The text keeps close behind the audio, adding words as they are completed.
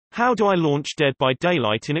How do I launch Dead by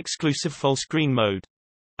Daylight in exclusive full-screen mode?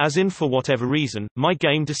 As in, for whatever reason, my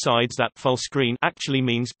game decides that full screen actually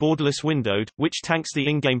means borderless windowed, which tanks the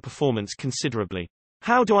in-game performance considerably.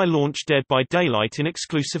 How do I launch Dead by Daylight in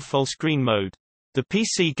exclusive full-screen mode? The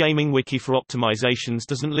PC Gaming Wiki for optimizations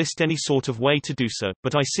doesn't list any sort of way to do so,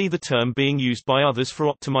 but I see the term being used by others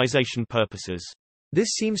for optimization purposes. This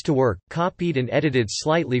seems to work, copied and edited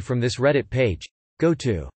slightly from this Reddit page. Go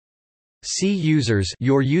to See users,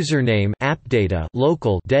 your username, app data,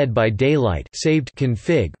 local, Dead by Daylight, saved,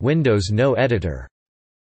 config, Windows no editor.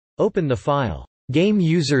 Open the file game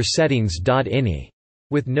user settings.ini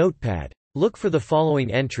with Notepad. Look for the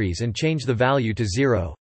following entries and change the value to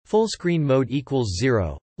 0. Full screen mode equals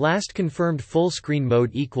 0. Last confirmed full screen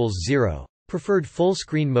mode equals 0. Preferred full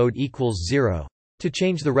screen mode equals 0. To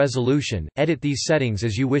change the resolution, edit these settings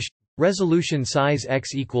as you wish. Resolution size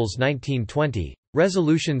X equals 1920.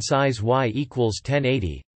 Resolution size Y equals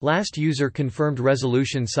 1080. Last user confirmed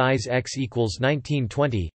resolution size X equals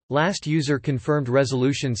 1920. Last user confirmed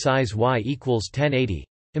resolution size Y equals 1080.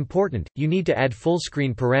 Important, you need to add full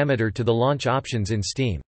screen parameter to the launch options in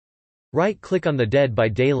Steam. Right-click on the Dead by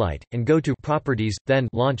Daylight, and go to Properties, then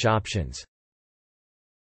Launch Options.